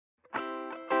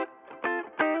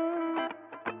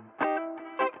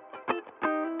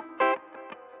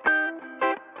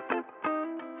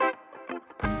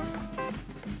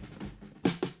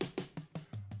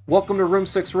Welcome to Room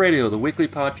 6 Radio, the weekly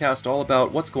podcast all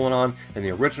about what's going on in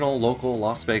the original local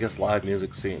Las Vegas live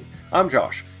music scene. I'm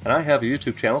Josh, and I have a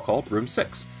YouTube channel called Room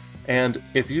 6. And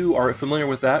if you are familiar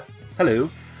with that, hello,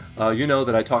 you know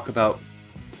that I talk about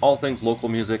all things local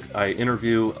music. I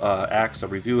interview acts, I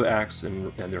review acts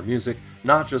and their music,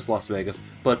 not just Las Vegas,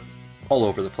 but all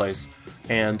over the place.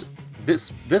 And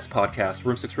this podcast,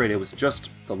 Room 6 Radio, is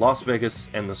just the Las Vegas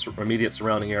and the immediate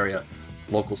surrounding area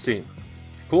local scene.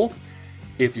 Cool?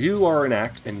 If you are an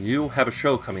act and you have a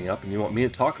show coming up and you want me to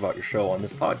talk about your show on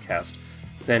this podcast,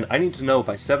 then I need to know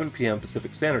by 7 p.m.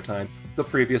 Pacific Standard Time the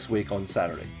previous week on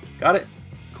Saturday. Got it?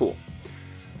 Cool.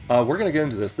 We're going to get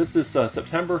into this. This is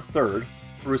September 3rd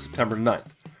through September 9th.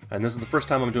 And this is the first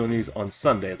time I'm doing these on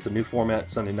Sunday. It's a new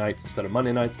format, Sunday nights instead of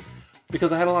Monday nights,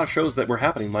 because I had a lot of shows that were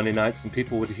happening Monday nights and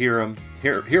people would hear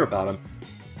about them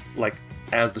like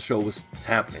as the show was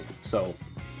happening. So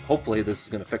hopefully this is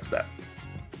going to fix that.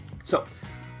 So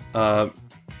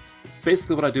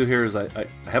basically what I do here is I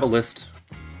have a list.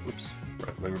 Oops,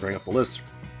 let me bring up the list.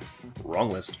 Wrong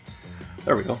list.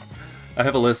 There we go. I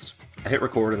have a list. I hit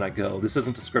record and I go. This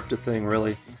isn't a scripted thing,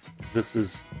 really. This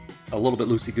is a little bit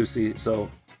loosey-goosey, so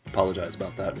apologize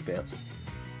about that in advance.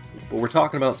 But we're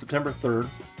talking about September 3rd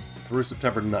through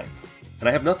September 9th. And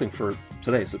I have nothing for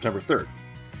today, September 3rd.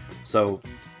 So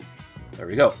there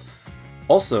we go.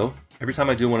 Also, every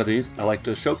time I do one of these, I like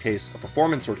to showcase a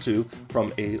performance or two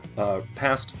from a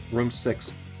past Room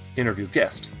 6 interview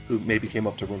guest who maybe came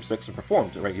up to Room 6 and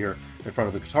performed right here in front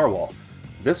of the guitar wall.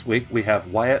 This week we have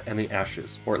WYATT and the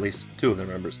Ashes, or at least two of their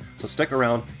members. So stick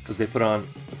around because they put on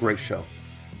a great show.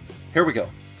 Here we go.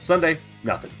 Sunday,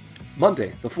 nothing.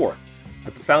 Monday, the 4th,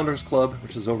 at the Founders Club,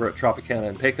 which is over at Tropicana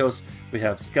in Pecos, we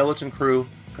have Skeleton Crew,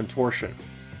 Contortion.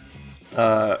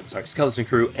 Skeleton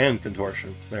Crew and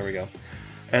Contortion. There we go.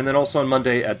 And then also on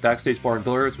Monday at Backstage Bar and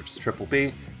Billiards, which is Triple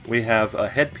B, we have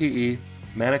Head PE,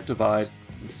 Manic Divide,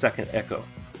 and Second Echo.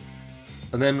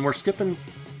 And then we're skipping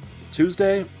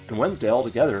Tuesday and Wednesday all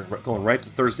together, going right to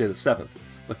Thursday the 7th.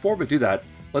 Before we do that,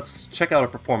 let's check out a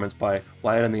performance by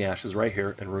WYATT and the Ashes right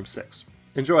here in Room 6.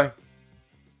 Enjoy!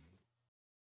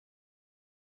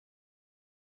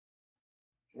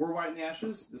 We're WYATT and the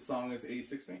Ashes. This song is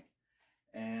 86 Me,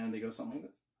 and they go something like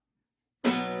this.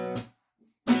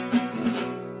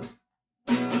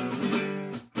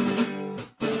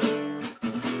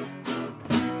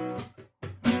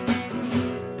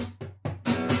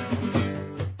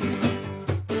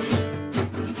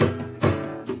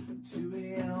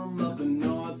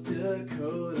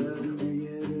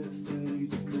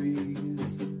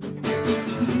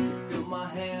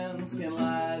 Can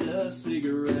light a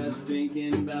cigarette,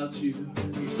 thinking about you,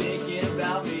 thinking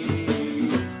about me.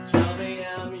 12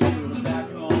 a.m. you're back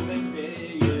home in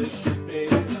Vegas,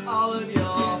 shipping all of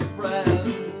your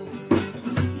friends.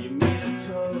 You made a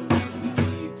toast to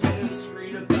be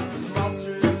discreet about the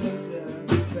monsters under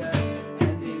the bed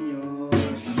and in your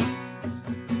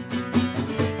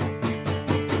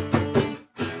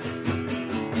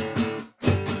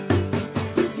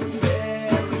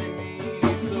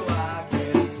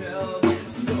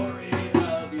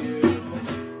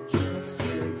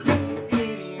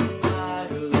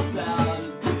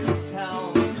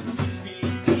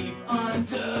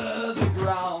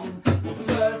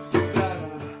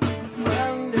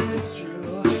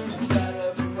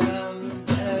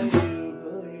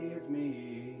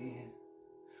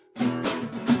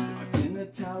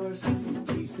towers, a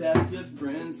deceptive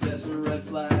princess, a red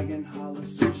flag, and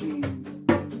Hollister jeans.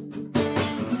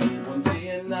 One day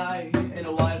and night, in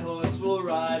a white horse we'll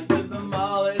ride with a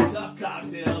Molotov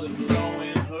cocktail to throw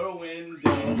in her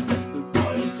window. The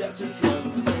boys just her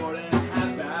travel forward and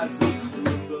have bad sleep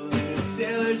with a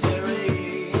Sailor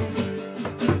Jerry.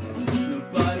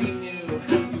 Nobody knew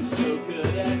you were so good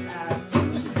at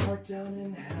acting. Your heart down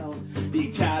in hell, the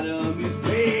Academy's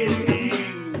waiting.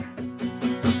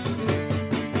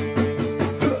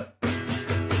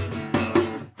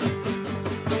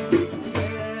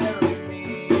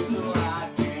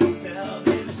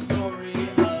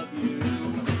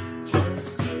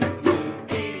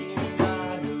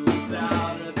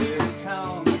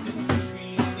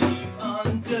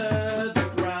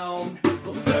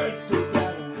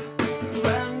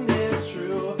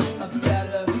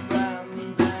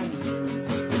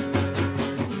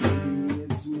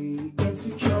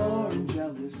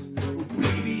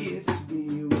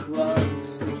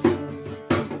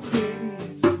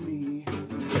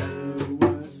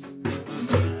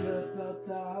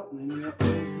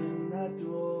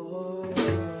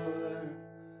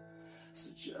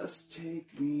 Just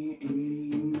take me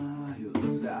 80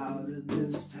 miles out of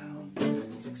this town,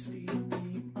 6 feet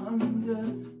deep under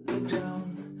the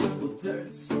ground. We'll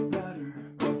dirt's better,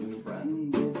 my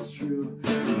friend, it's true.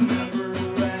 Remember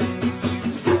when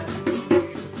you said,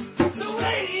 so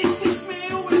ladies, teach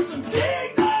me with some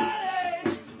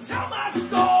dignity, tell my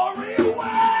story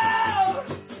well.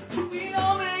 We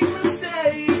all make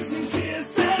mistakes and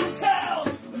kiss and tell.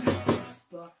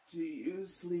 Fuck, do you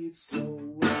sleep so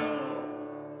well?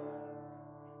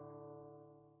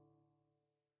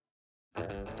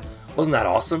 Wasn't that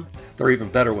awesome? They're even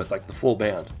better with like the full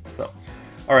band. So,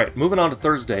 all right, moving on to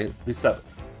Thursday, the 7th.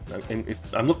 And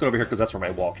I'm looking over here because that's where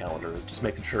my wall calendar is, just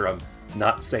making sure I'm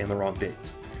not saying the wrong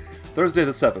dates. Thursday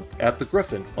the 7th at the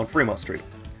Griffin on Fremont Street.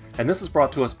 And this is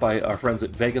brought to us by our friends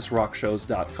at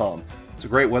VegasRockShows.com. It's a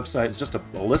great website. It's just a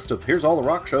list of here's all the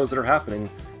rock shows that are happening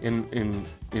in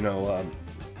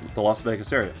the Las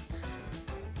Vegas area.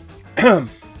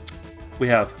 We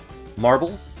have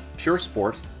Marble, Pure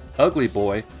Sport, Ugly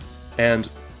Boy, and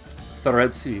the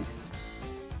Red Sea.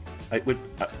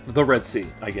 The Red Sea.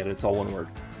 I get it. It's all one word.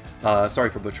 Sorry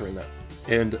for butchering that.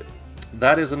 And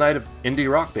that is a night of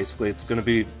indie rock. Basically, it's gonna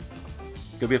be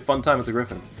a fun time at the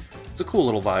Griffin. It's a cool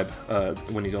little vibe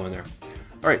when you go in there.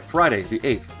 All right, Friday the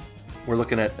 8th. We're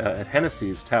looking at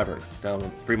Hennessy's Tavern down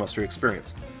on Fremont Street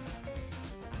Experience.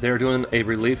 They're doing a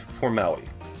relief for Maui,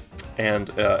 and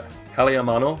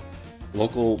Haleamano,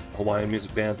 local Hawaiian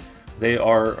music band. They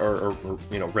are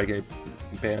reggae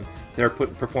band. They're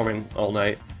performing all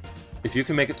night. If you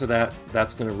can make it to that,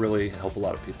 that's going to really help a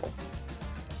lot of people.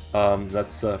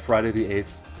 That's Friday the 8th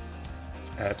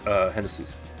at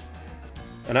Hennessy's.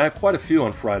 And I have quite a few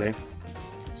on Friday,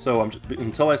 so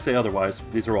until I say otherwise,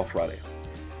 these are all Friday.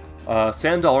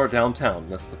 Sand Dollar downtown,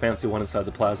 that's the fancy one inside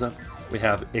the plaza. We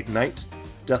have Ignite,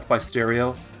 Death by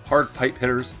Stereo, Hard Pipe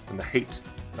Hitters, and The Hate.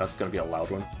 That's going to be a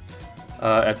loud one.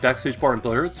 At Backstage Bar and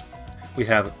Billiards, we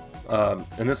have,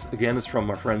 and this again is from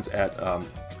our friends at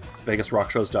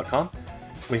VegasRockShows.com.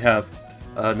 We have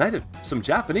a night of some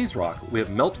Japanese rock. We have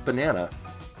Melt Banana,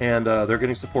 and they're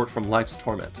getting support from Life's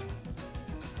Torment.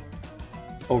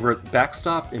 Over at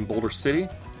Backstop in Boulder City,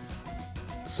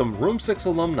 some Room 6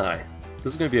 alumni.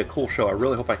 This is going to be a cool show. I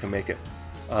really hope I can make it.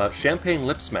 Champagne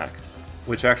Lip Smack,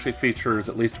 which actually features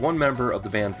at least one member of the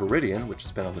band Viridian, which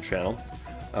has been on the channel.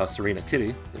 Serena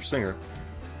Kitty, their singer.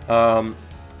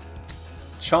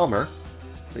 Chalmer,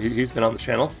 he's been on the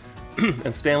channel.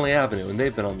 And Stanley Avenue, and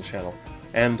they've been on the channel.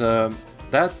 And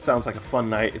that sounds like a fun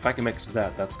night. If I can make it to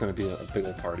that, that's going to be a big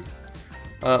old party.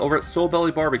 Over at Soul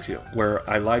Belly Barbecue, where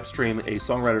I live stream a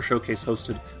songwriter showcase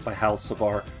hosted by Hal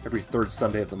Savar every third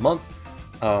Sunday of the month.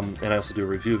 And I also do a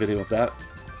review video of that.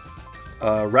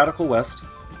 Radical West,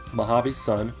 Mojave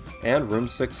Sun, and Room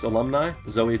 6 alumni,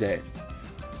 Zoe Day.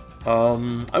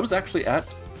 I was actually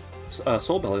at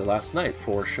Soul Belly last night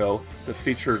for a show that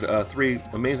featured 3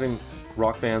 amazing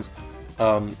rock bands,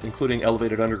 including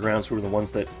Elevated Undergrounds, who were the ones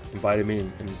that invited me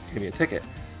and gave me a ticket.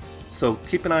 So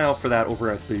keep an eye out for that over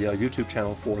at the YouTube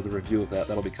channel for the review of that.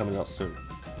 That'll be coming out soon.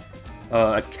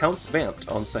 At Counts Vamped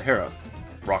on Sahara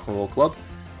Rock and Roll Club,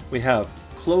 we have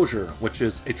Closure, which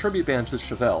is a tribute band to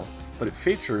Chevelle, but it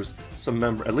features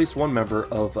at least one member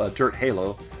of Dirt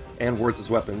Halo and Words as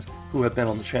Weapons, who have been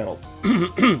on the channel.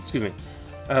 Excuse me.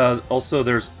 Also,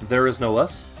 there's There Is No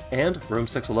Us and Room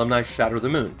 6 alumni Shatter the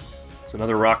Moon. It's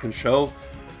another rockin' show.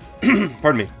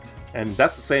 Pardon me. And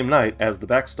that's the same night as the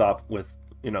Backstop with,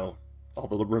 all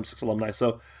the Room 6 alumni.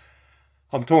 So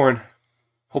I'm torn.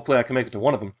 Hopefully I can make it to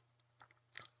one of them.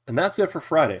 And that's it for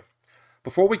Friday.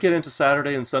 Before we get into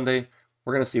Saturday and Sunday,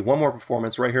 we're going to see one more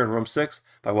performance right here in Room 6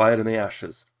 by WYATT and the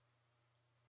Ashes.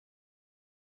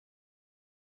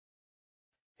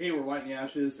 Hey, we're WYATT and the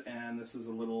Ashes, and this is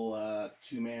a little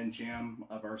two-man jam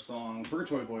of our song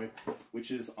Purgatory Boy,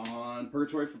 which is on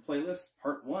Purgatory for Playlist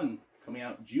Part 1, coming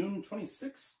out June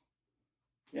 26th.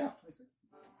 Yeah,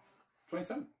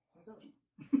 27.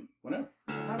 Whenever.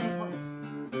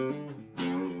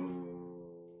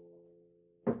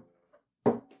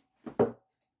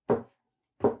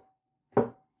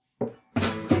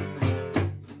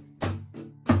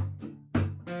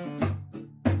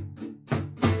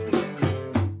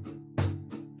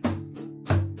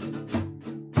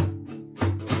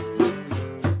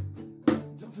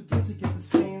 To get the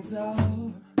stains out,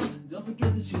 don't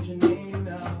forget to change your name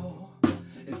now.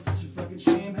 It's such a fucking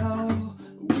shame how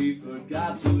we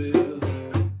forgot to live.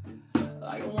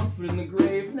 I got one foot in the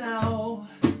grave now.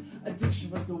 Addiction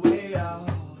was the way out.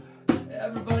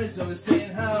 Everybody's always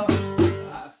saying how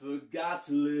I forgot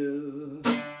to live.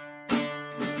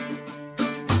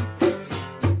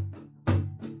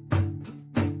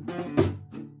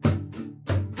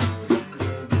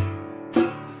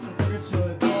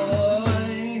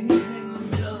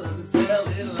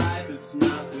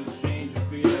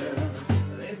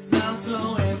 Sounds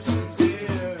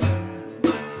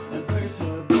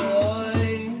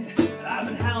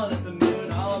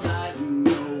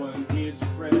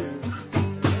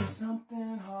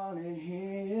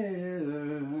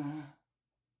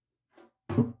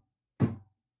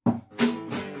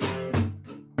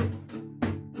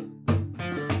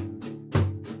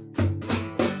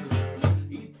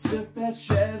took that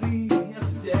Chevy up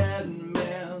to Dead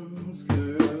Man's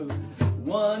Curve,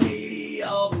 180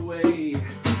 all the way.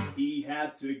 He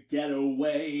had to get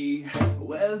away.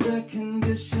 Weather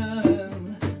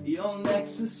condition, your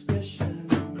next suspicion.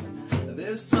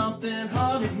 There's something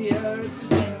haunted here. It's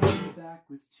standing back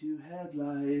with two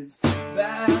headlights.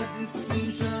 Bad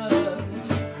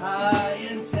decisions, high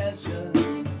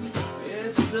intentions.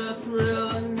 It's the thrill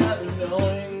of never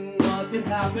knowing what could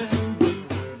happen.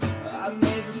 I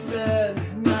made this bed,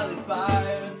 now they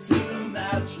fire to the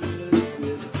mattress.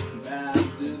 It's bad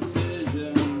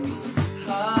decisions,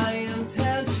 high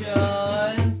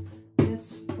intentions.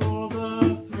 It's for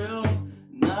the thrill,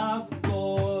 not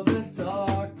for the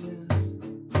darkness.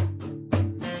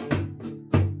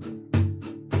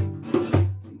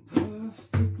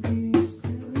 Perfectly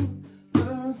still,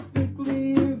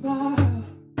 perfectly vile.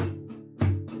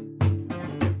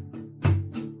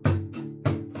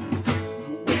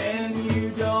 When you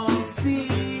don't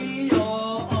see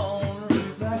your own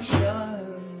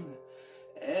reflection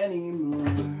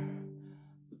anymore,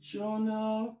 but you're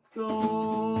no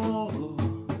ghost.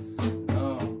 No.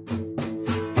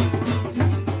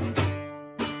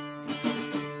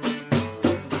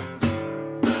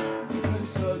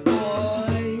 There's a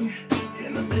boy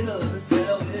in the middle of this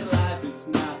healthy life. It's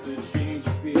not the change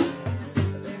you feel.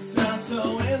 They sound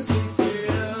so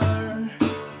insincere.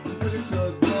 There's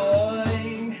a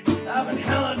boy, I've been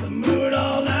howling at the moon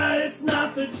all night. It's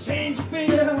not the change you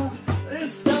feel.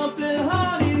 There's something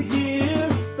haunted here.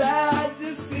 Bad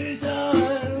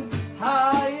decisions,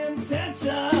 high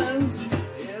intentions.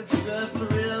 It's the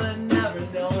thrill of never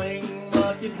knowing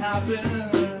what could happen.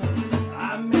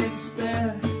 I made this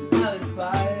bed, now they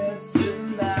fire to the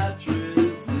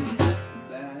mattress.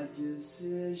 Bad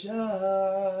decisions.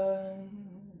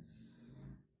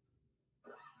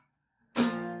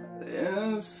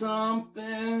 There's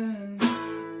something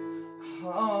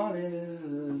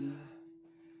haunted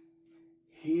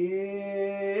here.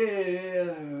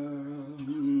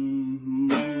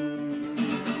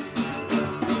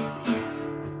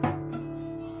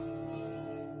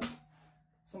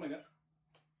 Something like that.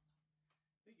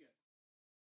 Thank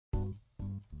you.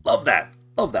 Love that.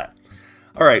 Love that.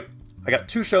 All right. I got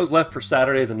 2 shows left for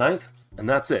Saturday the 9th, and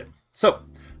that's it. So,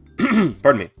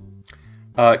 pardon me.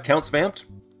 Counts Vamped.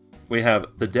 We have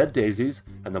The Dead Daisies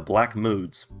and The Black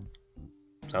Moods.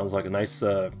 Sounds like a nice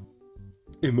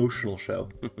emotional show.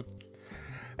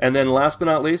 And then last but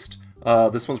not least,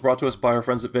 this one's brought to us by our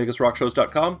friends at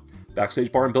VegasRockShows.com.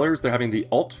 Backstage Bar and Billiards, they're having the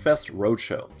Altfest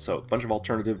Roadshow. So a bunch of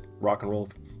alternative rock and roll.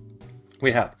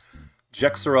 We have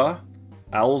Jexera,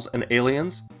 Owls and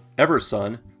Aliens,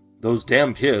 Eversun, Those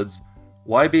Damn Kids,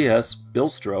 YBS,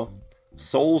 Billstro,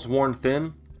 Souls Worn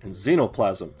Thin, and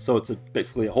Xenoplasm. So it's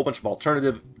basically a whole bunch of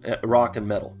alternative rock and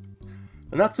metal.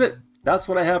 And that's it. That's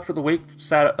what I have for the week,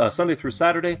 Sunday through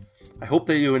Saturday. I hope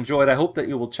that you enjoyed. I hope that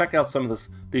you will check out some of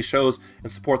these shows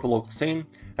and support the local scene.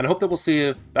 And I hope that we'll see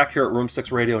you back here at Room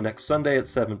 6 Radio next Sunday at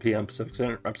 7 p.m. Pacific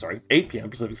Standard. I'm sorry, 8 p.m.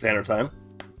 Pacific Standard Time.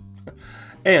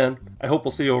 And I hope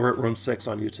we'll see you over at Room 6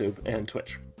 on YouTube and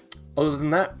Twitch. Other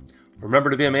than that, remember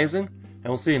to be amazing, and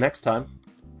we'll see you next time.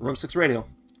 Room 6 Radio.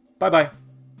 Bye-bye.